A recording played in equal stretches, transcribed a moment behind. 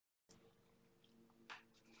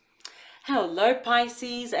Hello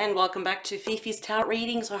Pisces, and welcome back to Fifi's tarot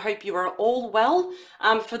readings. I hope you are all well.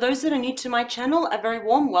 For those that are new to my channel, a very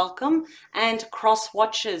warm welcome, and cross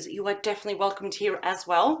watchers, you are definitely welcomed here as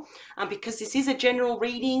well. Because this is a general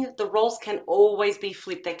reading, the roles can always be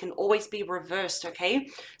flipped, they can always be reversed, okay?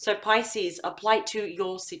 So Pisces, apply it to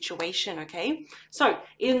your situation, okay? So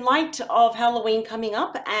in light of Halloween coming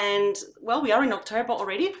up, and well, we are in October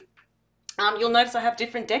already, you'll notice I have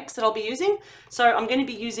different decks that I'll be using. So I'm going to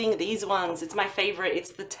be using these ones. It's my favorite.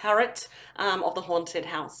 It's the Tarot of the Haunted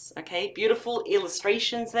House. Okay, beautiful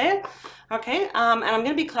illustrations there. Okay, and I'm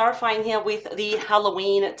going to be clarifying here with the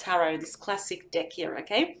Halloween Tarot, this classic deck here.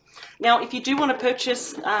 Okay, now if you do want to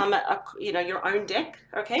purchase, your own deck,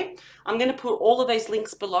 okay, I'm going to put all of those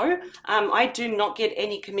links below. I do not get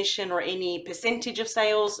any commission or any percentage of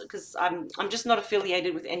sales because I'm just not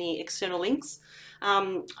affiliated with any external links.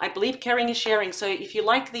 I believe caring is sharing. So if you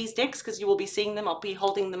like these decks, because you will be seeing them, I'll be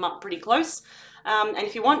holding them up pretty close. And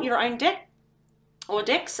if you want your own deck or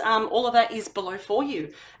decks, all of that is below for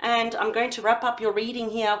you. And I'm going to wrap up your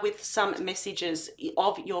reading here with some messages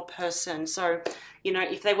of your person. So, you know,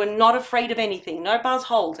 if they were not afraid of anything, no bars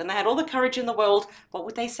hold, and they had all the courage in the world, what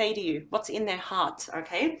would they say to you? What's in their heart?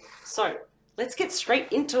 Okay, so let's get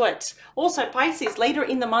straight into it. Also, Pisces, later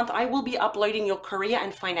in the month, I will be uploading your career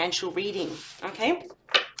and financial reading, okay?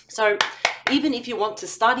 So even if you want to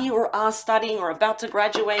study or are studying or about to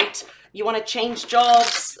graduate, you want to change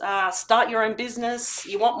jobs, start your own business,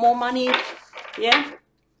 you want more money, yeah?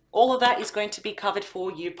 All of that is going to be covered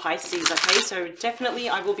for you, Pisces, okay? So definitely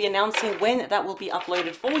I will be announcing when that will be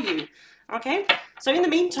uploaded for you, okay? So in the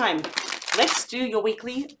meantime, let's do your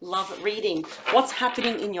weekly love reading. What's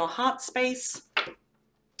happening in your heart space?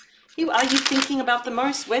 Who are you thinking about the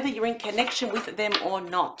most, whether you're in connection with them or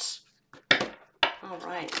not? All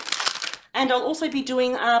right. And I'll also be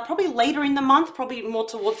doing, probably later in the month, probably more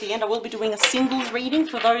towards the end, I will be doing a singles reading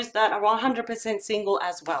for those that are 100% single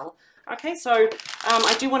as well. Okay, so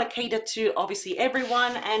I do want to cater to obviously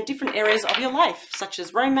everyone and different areas of your life, such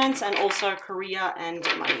as romance and also career and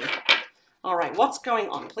money. All right, what's going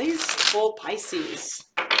on, please, for Pisces?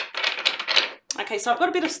 Okay, so I've got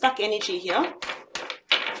a bit of stuck energy here.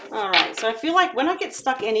 All right, so I feel like when I get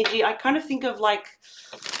stuck energy, I kind of think of like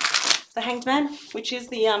the Hanged Man, which is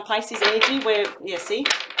the Pisces energy where, yeah, see,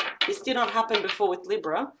 this did not happen before with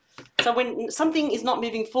Libra. So when something is not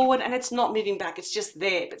moving forward and it's not moving back, it's just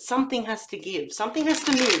there, but something has to give, something has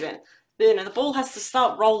to move, and you know, the ball has to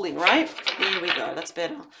start rolling, right? There we go, that's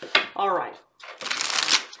better. All right.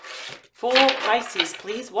 For Pisces,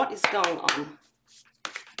 please, what is going on?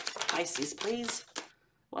 Pisces, please.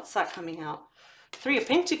 What's that coming out? Three of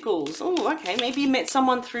Pentacles. Oh, okay. Maybe you met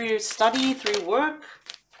someone through study, through work.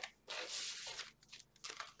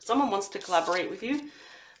 Someone wants to collaborate with you.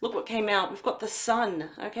 Look what came out. We've got the Sun,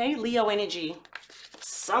 okay? Leo energy.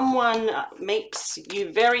 Someone makes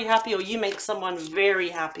you very happy, or you make someone very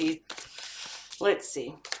happy. Let's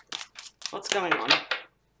see. What's going on?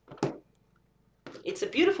 It's a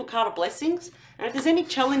beautiful card of blessings, and if there's any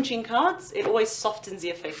challenging cards, it always softens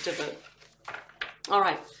the effect of it. All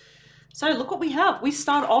right, so look what we have. We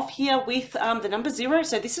start off here with the number 0.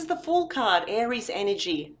 So this is the Fool card, Aries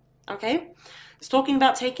energy, okay? It's talking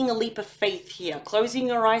about taking a leap of faith here, closing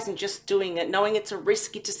your eyes and just doing it, knowing it's a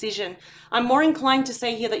risky decision. I'm more inclined to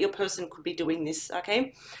say here that your person could be doing this,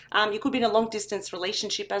 okay? You could be in a long distance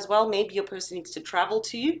relationship as well. Maybe your person needs to travel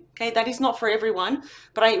to you, okay? That is not for everyone,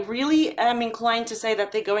 but I really am inclined to say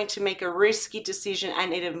that they're going to make a risky decision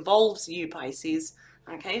and it involves you, Pisces,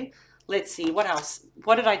 okay? Let's see, what else?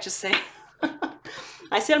 What did I just say?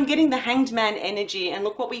 I said I'm getting the Hanged Man energy, and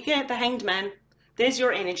look what we get, the Hanged Man. There's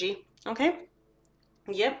your energy, okay?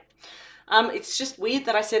 Yep. It's just weird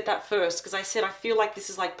that I said that first, because I said I feel like this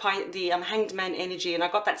is like the Hanged Man energy, and I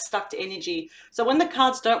got that stuck energy. So when the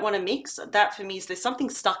cards don't want to mix, that for me is there's something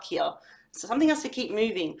stuck here. So something has to keep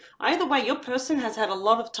moving. Either way, your person has had a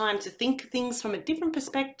lot of time to think things from a different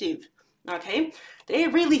perspective. Okay,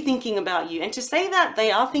 they're really thinking about you, and to say that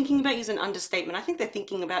they are thinking about you is an understatement. I think they're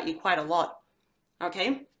thinking about you quite a lot.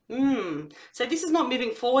 Okay. So this is not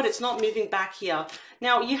moving forward, it's not moving back here.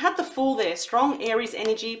 Now you had the Fool there, strong Aries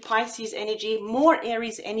energy, Pisces energy, more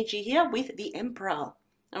Aries energy here with the Emperor.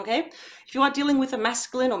 Okay, if you are dealing with a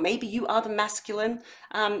masculine, or maybe you are the masculine,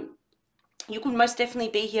 you could most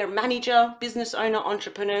definitely be here, manager, business owner,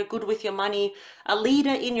 entrepreneur, good with your money, a leader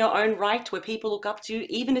in your own right where people look up to you,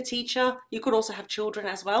 even a teacher. You could also have children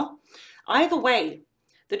as well. Either way,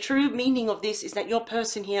 the true meaning of this is that your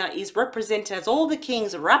person here is represented as all the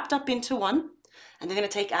kings wrapped up into one, and they're going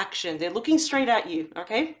to take action. They're looking straight at you,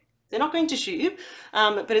 okay? They're not going to shoot you,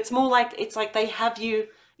 but it's more like, it's like they have you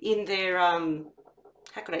in their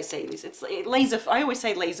how could I say this? It's laser, I always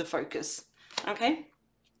say laser focus. Okay.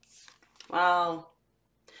 Wow.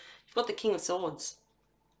 You've got the King of Swords.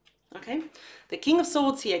 Okay. The King of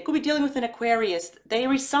Swords here could be dealing with an Aquarius.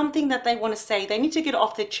 There is something that they want to say. They need to get it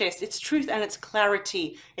off their chest. It's truth and it's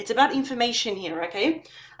clarity. It's about information here. Okay.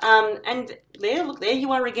 And there, look, there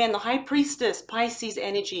you are again, the High Priestess, Pisces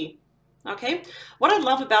energy. Okay. What I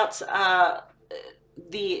love about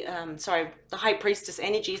the High Priestess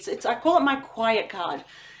energy, it's I call it my quiet card,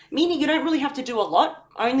 meaning you don't really have to do a lot,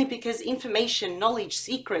 only because information, knowledge,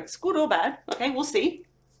 secrets, good or bad, okay, we'll see,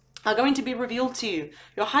 are going to be revealed to you.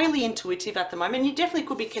 You're highly intuitive at the moment. You definitely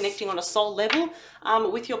could be connecting on a soul level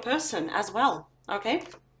with your person as well. Okay.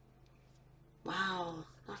 Wow.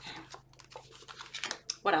 Okay.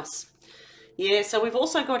 What else? Yeah, so we've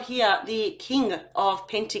also got here the King of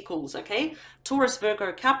Pentacles, okay? Taurus,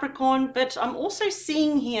 Virgo, Capricorn, but I'm also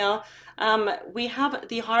seeing here we have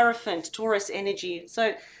the Hierophant, Taurus energy.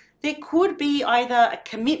 So there could be either a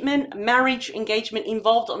commitment, marriage, engagement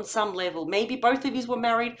involved on some level. Maybe both of you were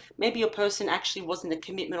married. Maybe your person actually wasn't a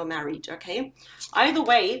commitment or married, okay? Either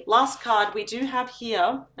way, last card we do have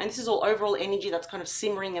here, and this is all overall energy that's kind of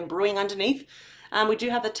simmering and brewing underneath. We do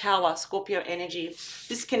have the Tower, Scorpio energy.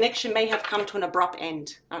 This connection may have come to an abrupt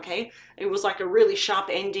end, okay? It was like a really sharp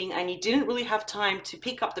ending and you didn't really have time to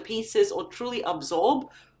pick up the pieces or truly absorb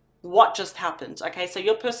what just happened, okay? So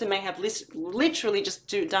your person may have literally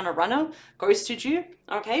just done a runner, ghosted you,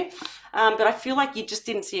 okay? But I feel like you just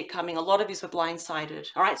didn't see it coming. A lot of you were blindsided,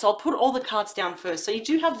 all right? So I'll put all the cards down first. So you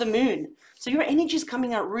do have the Moon. So your energy is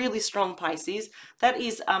coming out really strong, Pisces. That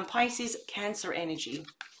is Pisces, Cancer energy.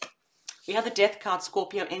 We have the Death card,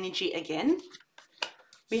 Scorpio energy again.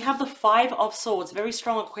 We have the Five of Swords, very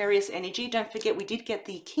strong Aquarius energy. Don't forget we did get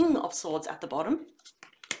the King of Swords at the bottom.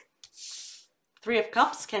 Three of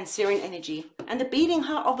Cups, Cancerian energy. And the beating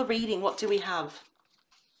heart of the reading, what do we have?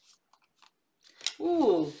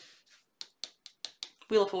 Ooh.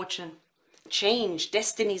 Wheel of Fortune. Change,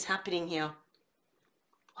 destiny's happening here.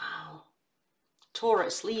 Wow.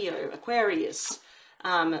 Taurus, Leo, Aquarius,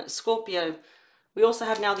 Scorpio. We also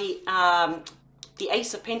have now the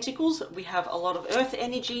Ace of Pentacles. We have a lot of Earth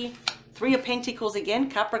energy. Three of Pentacles again,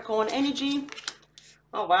 Capricorn energy.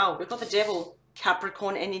 Oh wow, we've got the Devil,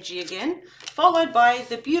 Capricorn energy again, followed by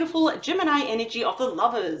the beautiful Gemini energy of the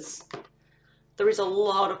Lovers. There is a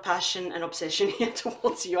lot of passion and obsession here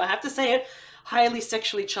towards you. I have to say it, highly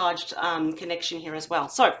sexually charged connection here as well.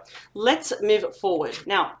 So let's move forward.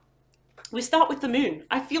 Now, we start with the Moon.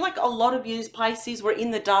 I feel like a lot of you Pisces were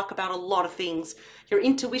in the dark about a lot of things. Your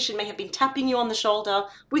intuition may have been tapping you on the shoulder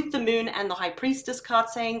with the Moon and the High Priestess card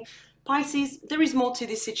saying, Pisces, there is more to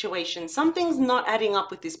this situation. Something's not adding up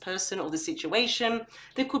with this person or the situation.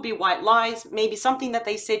 There could be white lies. Maybe something that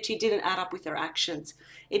they said to you didn't add up with their actions.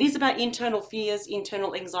 It is about internal fears,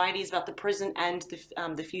 internal anxieties about the present and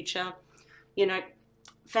the future. You know,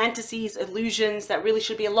 fantasies, illusions that really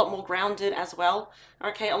should be a lot more grounded as well.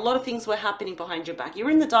 Okay, a lot of things were happening behind your back. You're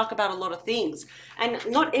in the dark about a lot of things and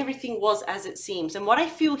not everything was as it seems. And what I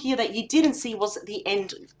feel here that you didn't see was the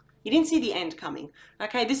end. You didn't see the end coming.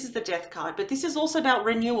 Okay, this is the Death card, but this is also about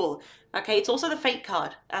renewal. Okay, it's also the Fate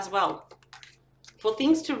card as well. For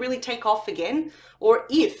things to really take off again, or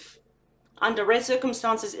if under rare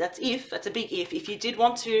circumstances, that's a big if you did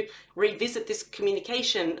want to revisit this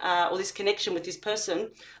communication or this connection with this person,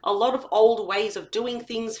 a lot of old ways of doing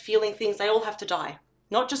things, feeling things, they all have to die.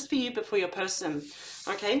 Not just for you, but for your person,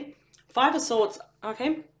 okay? Five of Swords,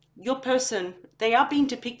 okay? Your person, they are being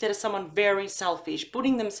depicted as someone very selfish,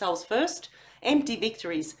 putting themselves first, empty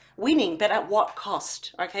victories, winning, but at what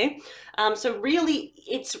cost, okay? So really,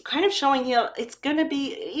 it's kind of showing here, it's going to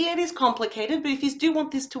be, yeah, it is complicated, but if you do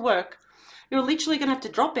want this to work, you're literally going to have to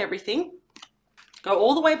drop everything, go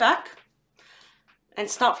all the way back, and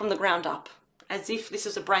start from the ground up, as if this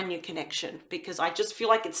is a brand new connection, because I just feel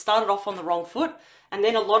like it started off on the wrong foot, and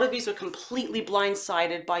then a lot of you were completely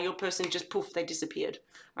blindsided by your person, just poof, they disappeared,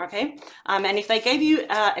 okay? And if they gave you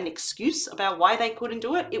an excuse about why they couldn't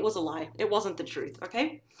do it, it was a lie. It wasn't the truth,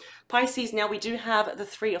 okay? Pisces, now we do have the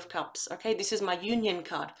Three of Cups, okay? This is my union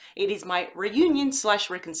card. It is my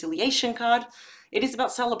reunion/reconciliation card. It is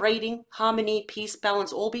about celebrating, harmony, peace,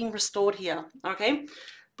 balance, all being restored here, okay?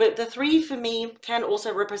 But the three for me can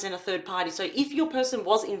also represent a third party. So if your person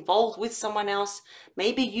was involved with someone else,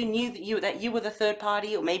 maybe you knew that you were the third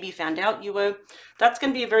party, or maybe you found out you were, that's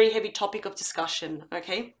going to be a very heavy topic of discussion,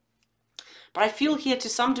 okay? But I feel here to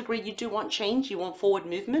some degree you do want change, you want forward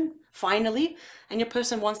movement, finally, and your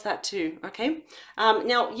person wants that too, okay?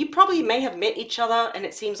 Now, you probably may have met each other and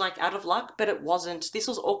it seems like out of luck, but it wasn't. This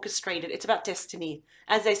was orchestrated. It's about destiny.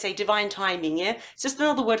 As they say, divine timing, yeah? It's just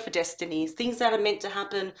another word for destiny. Things that are meant to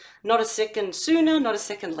happen not a second sooner, not a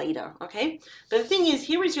second later, okay? But the thing is,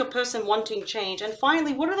 here is your person wanting change. And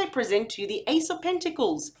finally, what do they present to you? The Ace of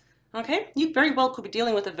Pentacles, okay? You very well could be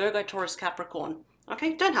dealing with a Virgo, Taurus, Capricorn,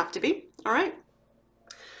 okay? Don't have to be, all right?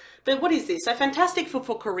 But what is this? So fantastic for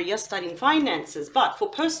career, studying finances, but for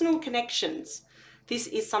personal connections, this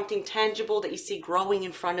is something tangible that you see growing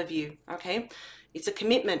in front of you, okay? It's a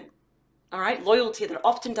commitment. All right, loyalty that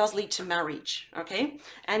often does lead to marriage, okay?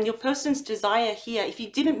 And your person's desire here, if you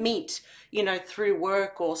didn't meet, you know, through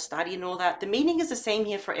work or study and all that, the meaning is the same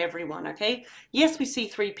here for everyone, okay? Yes, we see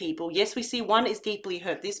 3 people. Yes, we see one is deeply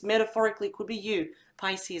hurt. This metaphorically could be you,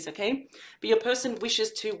 Pisces, okay? But your person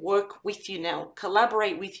wishes to work with you now,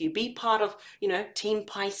 collaborate with you, be part of, you know, Team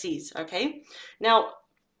Pisces, okay? Now,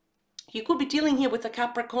 you could be dealing here with a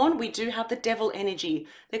Capricorn. We do have the devil energy.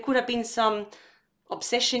 There could have been some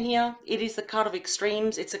obsession here. It is the card of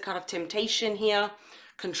extremes. It's a card of temptation here,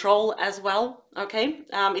 control as well, okay?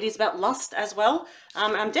 It is about lust as well.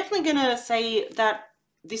 I'm definitely going to say that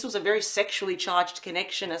this was a very sexually charged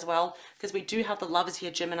connection as well, because we do have the lovers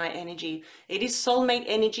here, Gemini energy. It is soulmate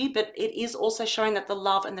energy, but it is also showing that the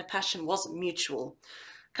love and the passion was mutual.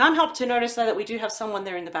 Can't help to notice though that we do have someone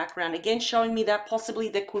there in the background, again showing me that possibly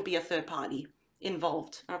there could be a third party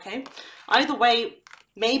involved, okay? Either way,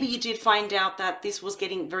 maybe you did find out that this was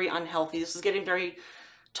getting very unhealthy. This was getting very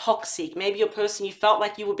toxic. Maybe your person, you felt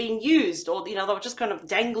like you were being used, or, you know, they were just kind of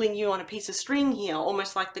dangling you on a piece of string here,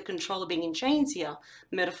 almost like the controller being in chains here,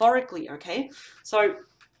 metaphorically, okay? So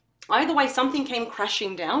either way, something came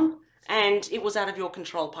crashing down and it was out of your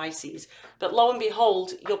control, Pisces. But lo and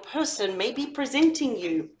behold, your person may be presenting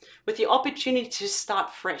you with the opportunity to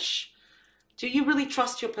start fresh. Do you really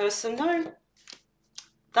trust your person? No.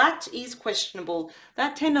 That is questionable.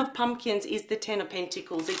 That 10 of Pumpkins is the 10 of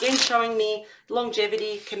Pentacles. Again, showing me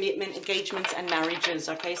longevity, commitment, engagements, and marriages.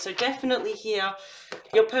 Okay, so definitely here,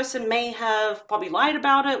 your person may have probably lied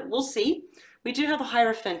about it. We'll see. We do have a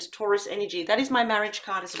Hierophant, Taurus energy. That is my marriage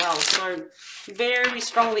card as well. So very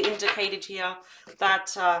strongly indicated here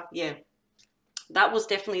that, yeah, that was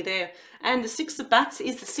definitely there. And the 6 of Bats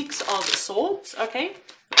is the 6 of Swords. Okay,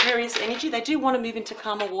 Aquarius energy. They do want to move into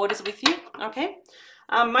calmer waters with you. Okay.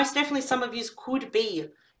 Most definitely some of you could be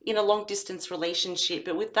in a long distance relationship,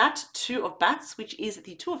 but with that 2 of Bats, which is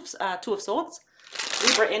the 2 of Swords,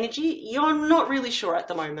 Libra energy, you're not really sure at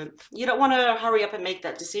the moment. You don't want to hurry up and make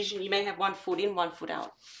that decision. You may have 1 foot in, 1 foot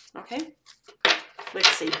out. Okay, let's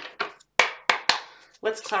see.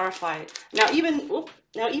 Let's clarify it. Now, even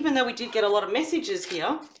though we did get a lot of messages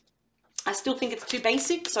here, I still think it's too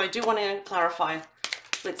basic, so I do want to clarify.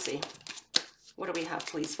 Let's see. What do we have,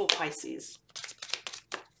 please, for Pisces?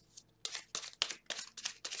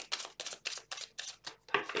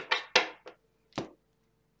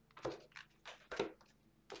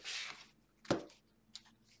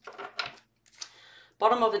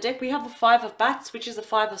 Bottom of the deck, we have the 5 of Bats, which is the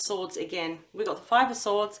 5 of Swords again. We got the 5 of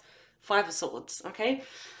Swords, 5 of Swords, okay?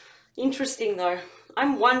 Interesting though.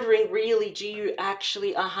 I'm wondering, really, do you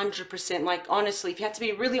actually 100%, like honestly, if you have to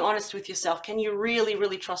be really honest with yourself, can you really,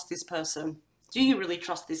 really trust this person? Do you really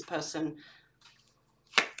trust this person?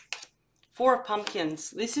 4 of Pumpkins.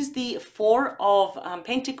 This is the 4 of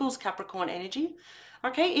Pentacles, Capricorn energy.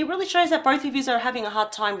 Okay, it really shows that both of you are having a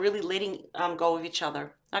hard time really letting go of each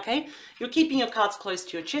other. Okay, you're keeping your cards close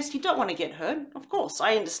to your chest. You don't want to get hurt. Of course,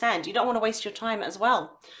 I understand. You don't want to waste your time as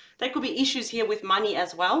well. There could be issues here with money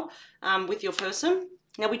as well, with your person.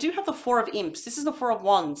 Now, we do have the 4 of Imps. This is the 4 of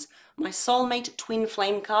Wands. My soulmate twin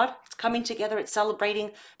flame card. It's coming together. It's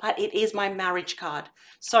celebrating, but it is my marriage card.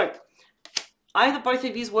 So, either both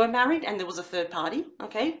of you were married and there was a third party,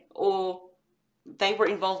 okay, or they were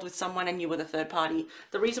involved with someone and you were the third party.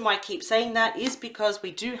 The reason why I keep saying that is because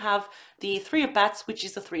we do have the 3 of Bats, which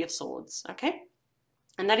is the 3 of Swords, okay?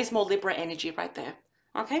 And that is more Libra energy right there,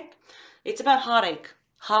 okay? It's about heartache,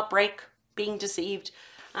 heartbreak, being deceived.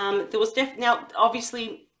 There was now,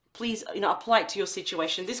 obviously, please, you know, apply it to your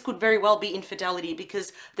situation. This could very well be infidelity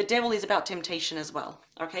because the devil is about temptation as well,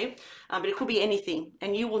 okay? But it could be anything,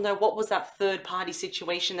 and you will know what was that third party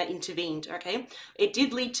situation that intervened, okay? It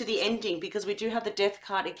did lead to the ending because we do have the Death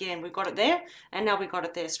card again. We've got it there, and now we've got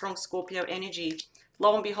it there. Strong Scorpio energy.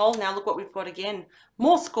 Lo and behold, now look what we've got again.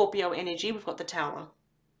 More Scorpio energy. We've got the Tower,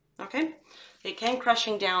 okay? It came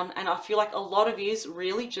crashing down, and I feel like a lot of yous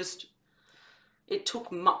really just... It took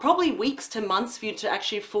probably weeks to months for you to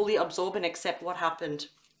actually fully absorb and accept what happened.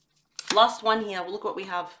 Last one here. Well, look what we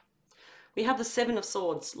have. We have the Seven of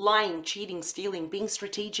Swords. Lying, cheating, stealing, being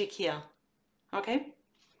strategic here. Okay?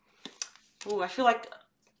 Oh, I feel like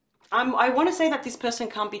I want to say that this person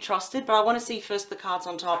can't be trusted, but I want to see first the cards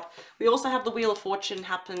on top. We also have the Wheel of Fortune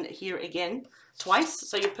happen here again, twice.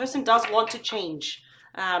 So your person does want to change.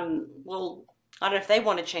 Well, I don't know if they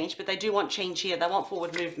want to change, but they do want change here. They want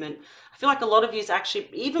forward movement. I feel like a lot of you is actually,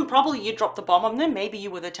 even probably you dropped the bomb on them. Maybe you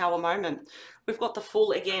were the Tower moment. We've got the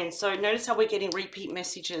Fool again. So notice how we're getting repeat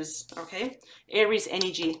messages, okay? Aries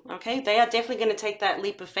energy, okay? They are definitely going to take that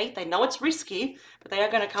leap of faith. They know it's risky, but they are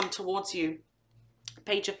going to come towards you.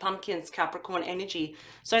 Page of Pumpkins, Capricorn energy.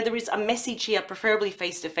 So there is a message here, preferably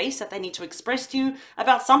face-to-face, that they need to express to you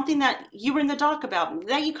about something that you were in the dark about,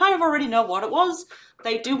 that you kind of already know what it was.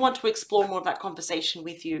 They do want to explore more of that conversation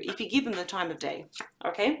with you if you give them the time of day,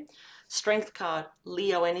 okay? Strength card,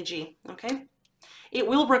 Leo energy, okay? It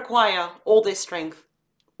will require all their strength,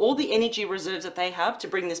 all the energy reserves that they have to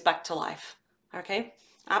bring this back to life, okay?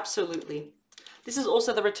 Absolutely. This is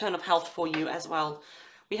also the return of health for you as well.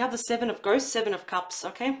 We have the Seven of Ghosts, Seven of Cups,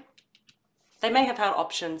 okay? They may have had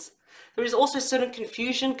options. There is also certain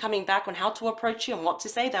confusion coming back on how to approach you and what to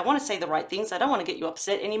say. They want to say the right things. They don't want to get you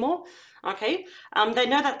upset anymore, okay? They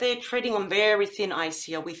know that they're treading on very thin ice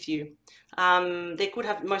here with you. There could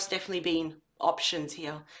have most definitely been options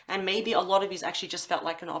here. And maybe a lot of you actually just felt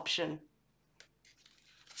like an option.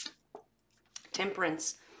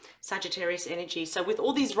 Temperance. Sagittarius energy. So with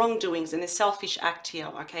all these wrongdoings and this selfish act here,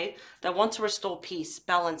 okay, they want to restore peace,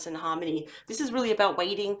 balance, and harmony. This is really about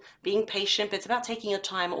waiting, being patient, but it's about taking your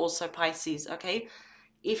time also, Pisces, okay?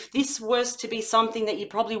 If this was to be something that you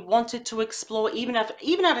probably wanted to explore, even out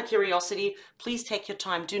of curiosity, please take your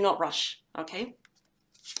time. Do not rush, okay?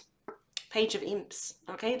 Page of Imps,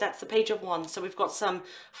 okay? That's the Page of Wands. So we've got some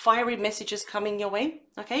fiery messages coming your way,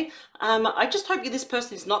 okay? I just hope this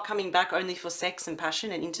person is not coming back only for sex and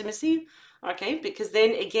passion and intimacy, okay? Because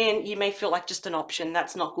then, again, you may feel like just an option.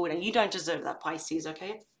 That's not good, and you don't deserve that, Pisces,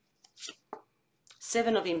 okay?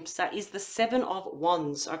 Seven of Imps, that is the Seven of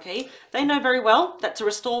Wands, okay? They know very well that to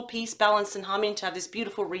restore peace, balance, and harmony, to have this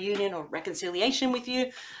beautiful reunion or reconciliation with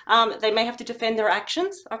you, they may have to defend their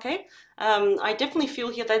actions, okay? I definitely feel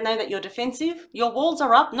here they know that you're defensive. Your walls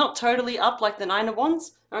are up, not totally up like the Nine of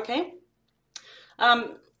Wands, okay?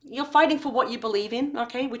 You're fighting for what you believe in,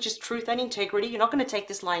 okay, which is truth and integrity. You're not going to take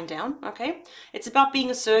this lying down, okay? It's about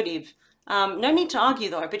being assertive. No need to argue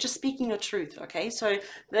though, but just speaking your truth, okay? So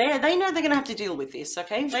they know they're going to have to deal with this,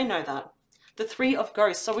 okay? They know that. The Three of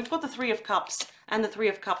Ghosts. So we've got the Three of Cups and the Three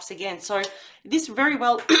of Cups again. So this very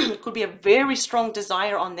well could be a very strong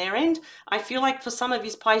desire on their end. I feel like for some of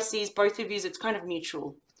you Pisces, both of you, it's kind of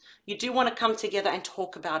mutual. You do want to come together and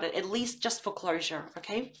talk about it, at least just for closure,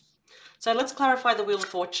 okay? So let's clarify the Wheel of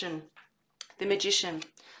Fortune. The Magician,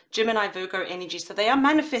 Gemini, Virgo energy. So they are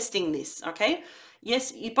manifesting this, okay?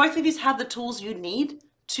 Yes, both of you have the tools you need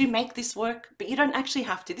to make this work, but you don't actually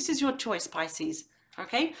have to. This is your choice, Pisces,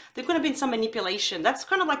 okay? There could have been some manipulation. That's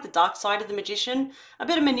kind of like the dark side of the Magician. A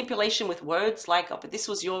bit of manipulation with words like, oh, but this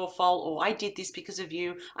was your fault, or I did this because of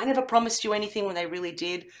you. I never promised you anything when they really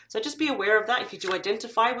did. So just be aware of that if you do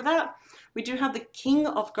identify with that. We do have the King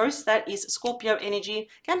of Ghosts. That is Scorpio energy.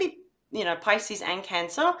 Can be, you know, Pisces and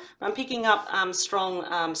Cancer. I'm picking up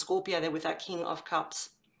strong Scorpio there with that King of Cups.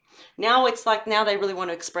 Now it's like, now they really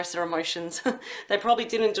want to express their emotions. They probably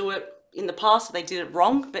didn't do it in the past, or they did it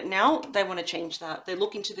wrong, but now they want to change that. They're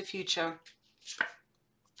looking to the future.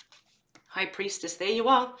 High Priestess, there you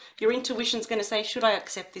are. Your intuition's going to say, should I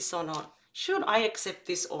accept this or not? Should I accept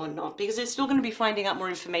this or not? Because they're still going to be finding out more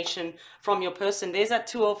information from your person. There's that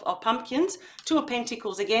Two of Pumpkins, Two of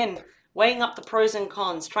Pentacles again, weighing up the pros and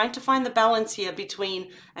cons, trying to find the balance here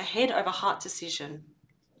between a head over heart decision.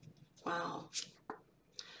 Wow.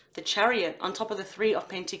 The Chariot on top of the Three of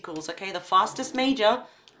Pentacles, okay? The fastest major,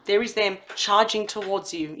 there is them charging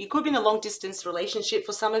towards you. You could be in a long distance relationship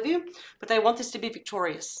for some of you, but they want this to be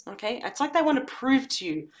victorious, okay? It's like they want to prove to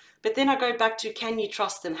you. But then I go back to, can you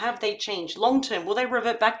trust them? Have they changed? Long term, will they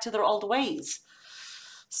revert back to their old ways?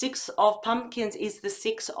 Six of Pumpkins is the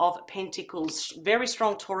Six of Pentacles. Very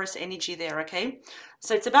strong Taurus energy there, okay?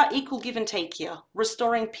 So it's about equal give and take here.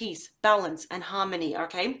 Restoring peace, balance, and harmony,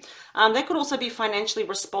 okay? They could also be financially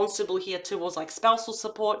responsible here towards like spousal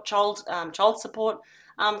support, child support.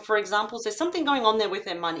 For example, there's something going on there with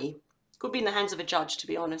their money. Could be in the hands of a judge, to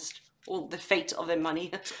be honest. Or the fate of their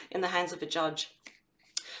money in the hands of a judge.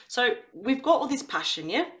 So we've got all this passion,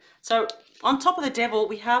 yeah? So on top of the devil,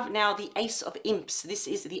 we have now the Ace of Imps. This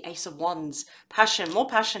is the Ace of Wands. Passion, more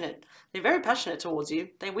passionate. They're very passionate towards you.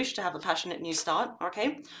 They wish to have a passionate new start,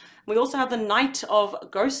 okay? We also have the Knight of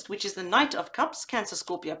Ghost, which is the Knight of Cups, Cancer,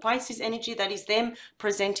 Scorpio, Pisces energy. That is them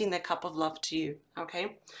presenting their cup of love to you,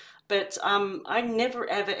 okay? But I never,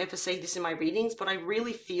 ever say this in my readings, but I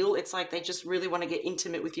really feel it's like they just really want to get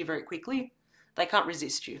intimate with you very quickly. They can't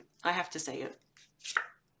resist you. I have to say it.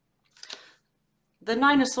 The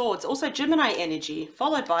Nine of Swords, also Gemini energy,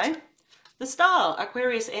 followed by the Star,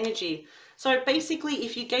 Aquarius energy. So basically,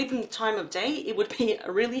 if you gave them the time of day, it would be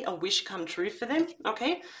really a wish come true for them,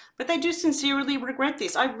 okay? But they do sincerely regret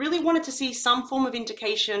this. I really wanted to see some form of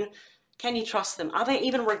indication. Can you trust them? Are they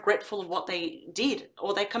even regretful of what they did?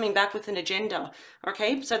 Or are they coming back with an agenda,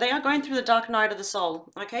 okay? So they are going through the dark night of the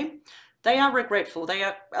soul, okay? They are regretful. They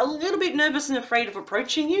are a little bit nervous and afraid of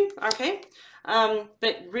approaching you, okay?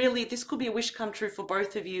 But really, this could be a wish come true for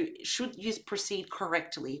both of you, should you proceed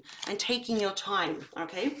correctly and taking your time,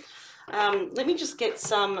 okay? Let me just get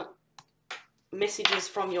some messages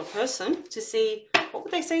from your person to see what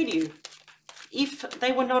would they say to you. If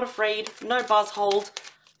they were not afraid, no buzz hold,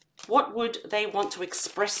 what would they want to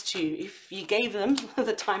express to you if you gave them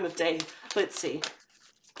the time of day? Let's see.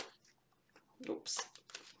 Oops.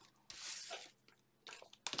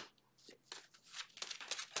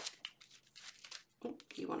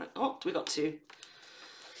 You want to, oh, we got two.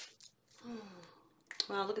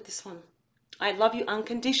 Wow, look at this one. I love you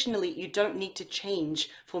unconditionally. You don't need to change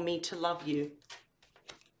for me to love you.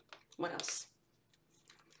 What else?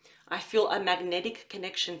 I feel a magnetic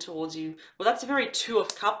connection towards you. Well, that's a very Two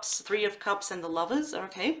of Cups, Three of Cups, and the Lovers,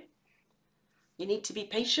 okay? You need to be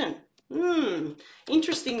patient.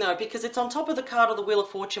 Interesting though, because it's on top of the card of the Wheel of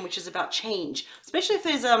Fortune, which is about change, especially if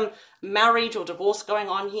there's marriage or divorce going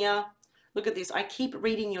on here. Look at this. I keep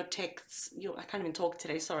reading your texts. I can't even talk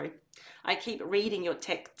today, sorry. I keep reading your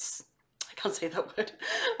texts. I can't say that word.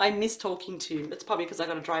 I miss talking to you. It's probably because I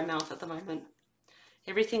got a dry mouth at the moment.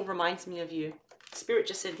 Everything reminds me of you. Spirit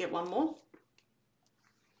just said get one more.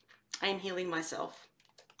 I am healing myself.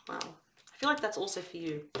 Wow. I feel like that's also for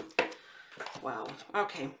you. Wow.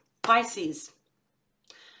 Okay. Pisces.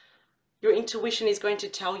 Your intuition is going to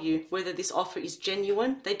tell you whether this offer is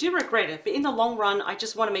genuine. They do regret it, but in the long run, I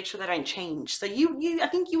just want to make sure they don't change. So I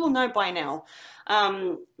think you will know by now,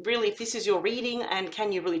 really, if this is your reading and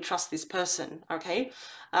can you really trust this person, okay?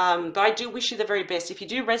 But I do wish you the very best. If you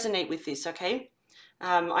do resonate with this, okay?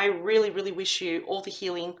 I really, really wish you all the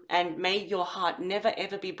healing and may your heart never,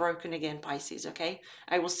 ever be broken again, Pisces, okay?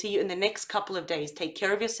 I will see you in the next couple of days. Take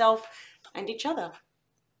care of yourself and each other.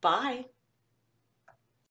 Bye.